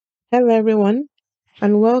Hello, everyone,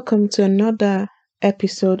 and welcome to another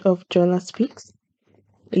episode of Jola Speaks.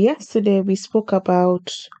 Yesterday, we spoke about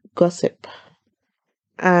gossip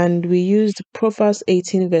and we used Proverbs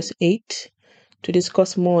 18, verse 8 to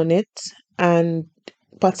discuss more on it, and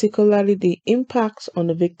particularly the impacts on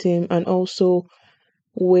the victim and also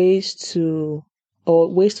ways to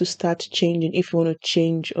ways to start changing if you want to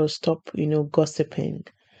change or stop, gossiping.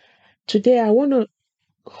 Today, I want to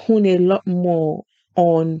hone a lot more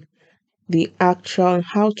on the actual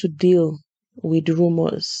how to deal with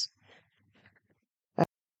rumors.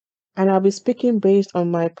 And I'll be speaking based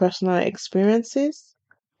on my personal experiences.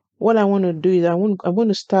 What I want to do is I want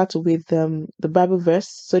to start with the Bible verse.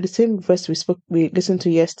 So the same verse we listened to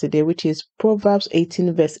yesterday, which is Proverbs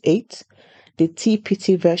 18 verse 8, the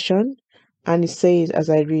TPT version, and it says as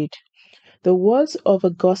I read, the words of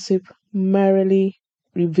a gossip merely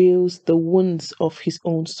reveals the wounds of his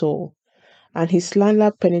own soul, and his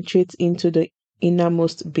slander penetrates into the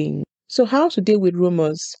innermost being. So how to deal with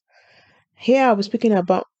rumors? Here I'll be speaking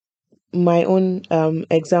about my own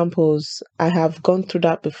examples. I have gone through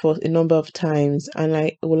that before a number of times, and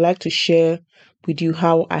I would like to share with you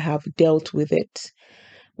how I have dealt with it.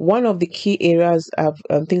 One of the key areas of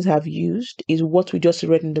things I've used is what we just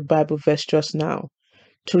read in the Bible verse just now.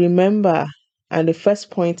 To remember, and the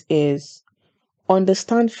first point is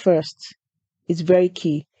understand first. It's very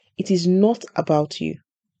key. It is not about you.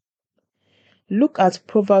 Look at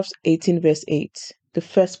Proverbs 18, verse 8, the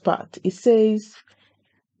first part. It says,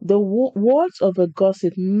 the words of a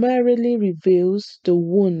gossip merely reveals the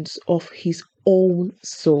wounds of his own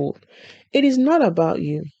soul. It is not about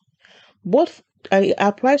you. Both it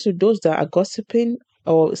applies to those that are gossiping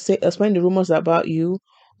or say spreading the rumors about you,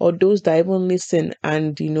 or those that even listen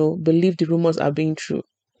and believe the rumors are being true.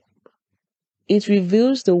 It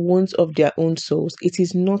reveals the wounds of their own souls. It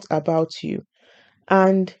is not about you.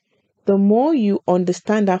 And the more you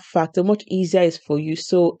understand that fact, the much easier it is for you.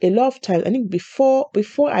 So a lot of times, I think before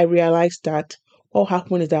I realized that, what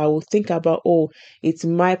happened is that I will think about, oh, it's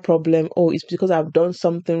my problem, oh, it's because I've done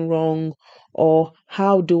something wrong, or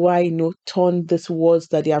how do I, turn these words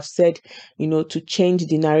that they have said, to change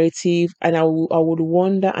the narrative, and I would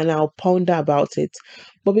wonder and I'll ponder about it.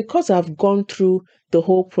 But because I've gone through the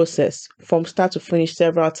whole process from start to finish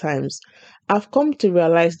several times, I've come to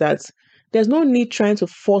realize that there's no need trying to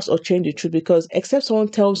force or change the truth, because except someone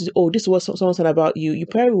tells you, oh, this is what someone said about you, you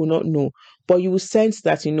probably will not know. But you will sense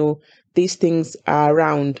that, these things are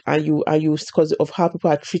around, and you because of how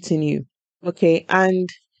people are treating you. Okay. And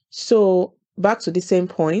so back to the same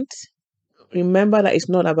point, remember that it's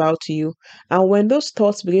not about you. And when those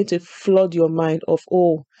thoughts begin to flood your mind of,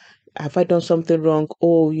 oh, have I done something wrong?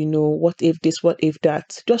 Oh, what if this, what if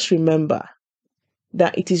that? Just remember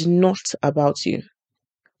that it is not about you.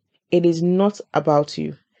 It is not about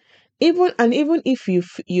you. Even if you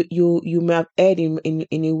may have erred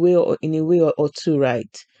in a way or two,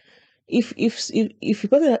 right? If the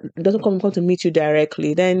person doesn't come to meet you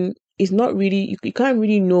directly, then it's not really, you can't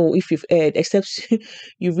really know if you've erred, except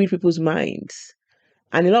you read people's minds.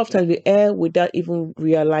 And a lot of times we err without even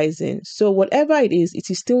realizing. So whatever it is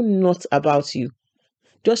still not about you.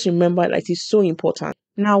 Just remember that it is so important.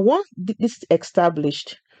 Now, once this is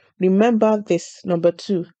established, remember this number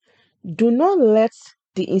two. Do not let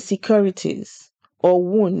the insecurities or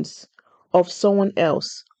wounds of someone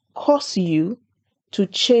else cause you to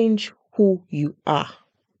change who you are.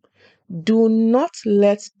 Do not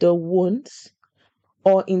let the wounds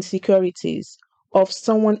or insecurities of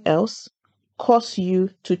someone else cause you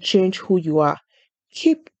to change who you are.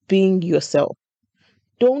 Keep being yourself.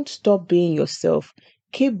 Don't stop being yourself.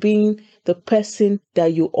 Keep being the person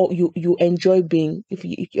that you enjoy being.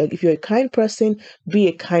 If you're a kind person, be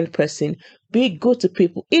a kind person. Be good to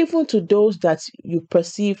people, even to those that you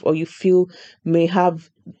perceive or you feel may have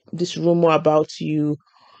this rumor about you.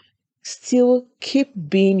 Still keep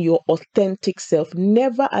being your authentic self.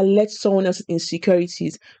 Never let someone else's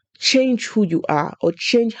insecurities change who you are or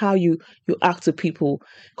change how you act to people,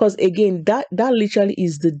 because again, that literally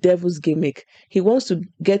is the devil's gimmick. He wants to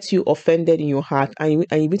get you offended in your heart, and you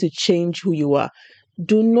need to change who you are.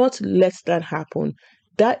 Do not let that happen.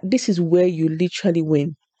 That this is where you literally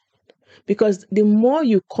win, because the more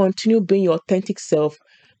you continue being your authentic self,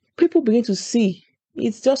 people begin to see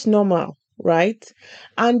it's just normal, right?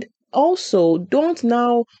 And also, don't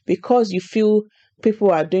now, because you feel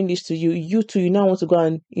people are doing this to you, you too, you now want to go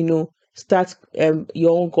and start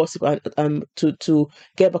your own gossip and to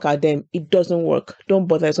get back at them. It doesn't work. Don't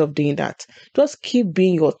bother yourself doing that. Just keep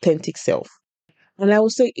being your authentic self. And I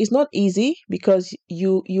would say it's not easy, because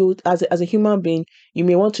you as a human being, you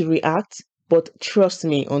may want to react, But trust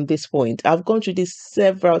me on this point. I've gone through this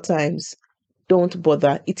several times. Don't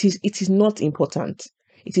bother. It is not important.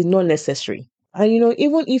 It is not necessary. And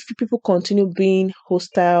even if people continue being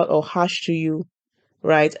hostile or harsh to you,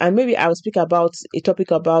 right? And maybe I'll speak about a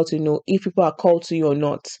topic about, if people are called to you or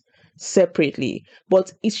not separately.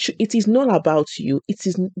 But it is not about you. It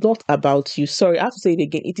is not about you. Sorry, I have to say it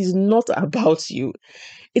again. It is not about you.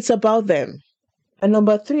 It's about them. And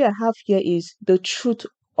number three I have here is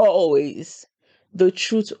always. The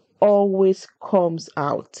truth always comes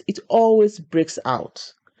out. It always breaks out.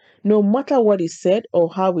 No matter what is said or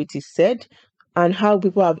how it is said, and how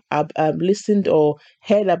people have listened or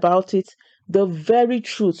heard about it, the very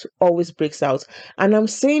truth always breaks out. And I'm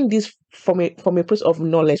saying this from a place of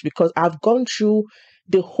knowledge because I've gone through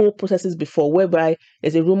the whole processes before, whereby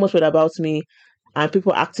there's a rumor spread about me and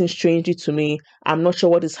people acting strangely to me. I'm not sure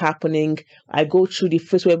what is happening. I go through the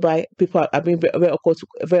phase whereby people are being very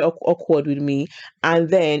awkward with me, and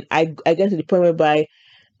then I get to the point whereby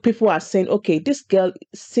people are saying, okay, this girl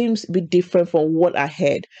seems a bit different from what I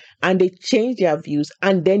heard. And they change their views.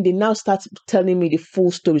 And then they now start telling me the full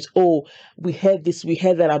stories. Oh, we heard this, we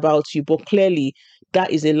heard that about you. But clearly, that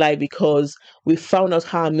is a lie because we found out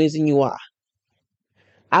how amazing you are.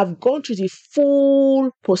 I've gone through the full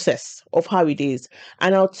process of how it is.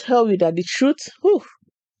 And I'll tell you that the truth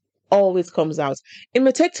always comes out. It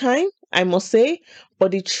may take time, I must say, but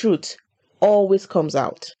the truth always comes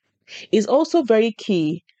out. It's also very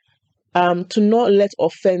key to not let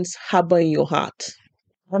offense harbor in your heart.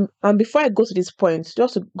 And before I go to this point,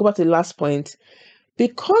 just to go back to the last point,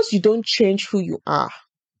 because you don't change who you are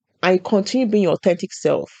and you continue being your authentic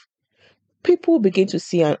self, people begin to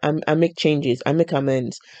see and make changes and make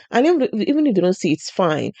amends. And even if they don't see, it's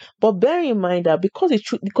fine. But bear in mind that because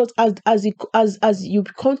as you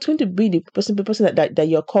continue to be the person that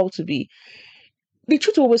you're called to be, the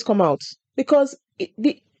truth will always come out because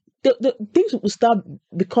the things will start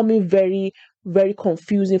becoming very, very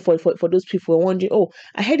confusing for those people wondering, oh,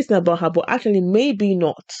 I heard this thing about her, but actually maybe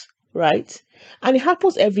not, right? And it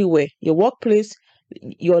happens everywhere, your workplace,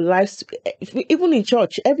 your life, even in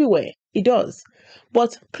church, everywhere it does.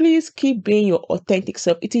 But please keep being your authentic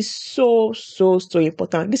self. It is so, so, so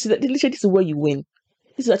important. This is where you win.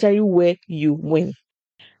 This is actually where you win.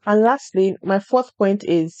 And lastly, my fourth point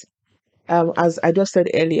is, as I just said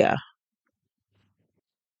earlier,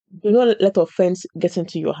 do not let offense get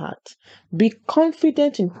into your heart. Be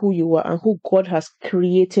confident in who you are and who God has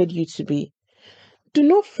created you to be. Do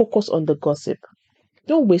not focus on the gossip.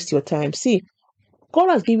 Don't waste your time. See, God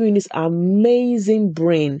has given you this amazing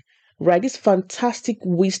brain, right? This fantastic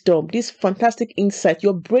wisdom, this fantastic insight.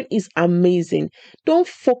 Your brain is amazing. Don't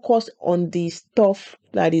focus on the stuff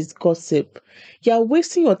that is gossip. You're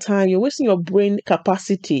wasting your time. You're wasting your brain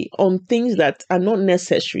capacity on things that are not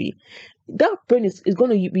necessary. That brain is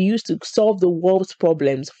going to be used to solve the world's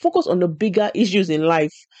problems. Focus on the bigger issues in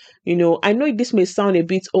life. I know this may sound a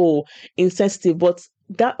bit insensitive, but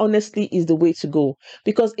that honestly is the way to go.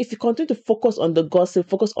 Because if you continue to focus on the gossip,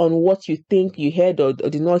 focus on what you think you heard or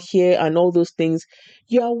did not hear and all those things,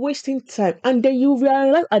 you are wasting time. And then you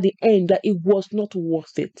realize at the end that it was not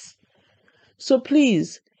worth it. So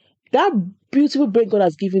please, that beautiful brain God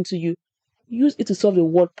has given to you, use it to solve the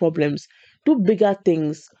world problems. Do bigger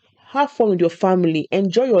things. Have fun with your family.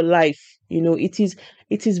 Enjoy your life. It is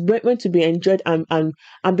meant to be enjoyed, and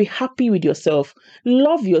be happy with yourself.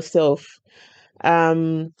 Love yourself.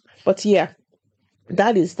 But yeah,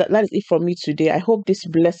 that is it from me today. I hope this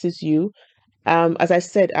blesses you. As I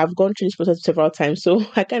said, I've gone through this process several times, so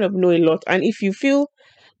I kind of know a lot. And if you feel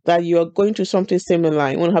that you are going through something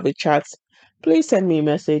similar, you want to have a chat, please send me a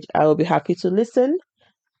message. I will be happy to listen.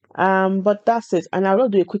 But that's it. And I'll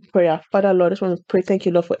do a quick prayer. Father, Lord, I just want to pray. Thank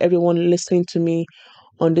you, Lord, for everyone listening to me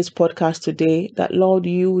on this podcast today. That, Lord,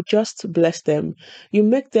 you just bless them. You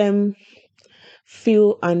make them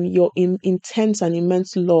feel and your intense and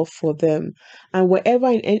immense love for them. And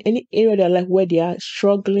wherever in any area of their life where they are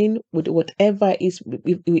struggling with whatever is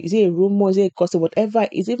it a rumor, is it a gossip, whatever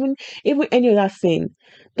is even any other thing,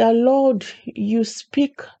 that Lord, you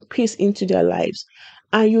speak peace into their lives.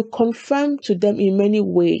 And you confirm to them in many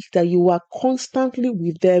ways that you are constantly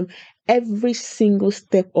with them every single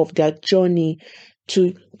step of their journey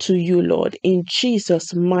to you, Lord. In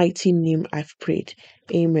Jesus' mighty name, I've prayed.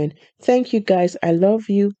 Amen. Thank you, guys. I love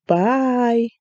you. Bye.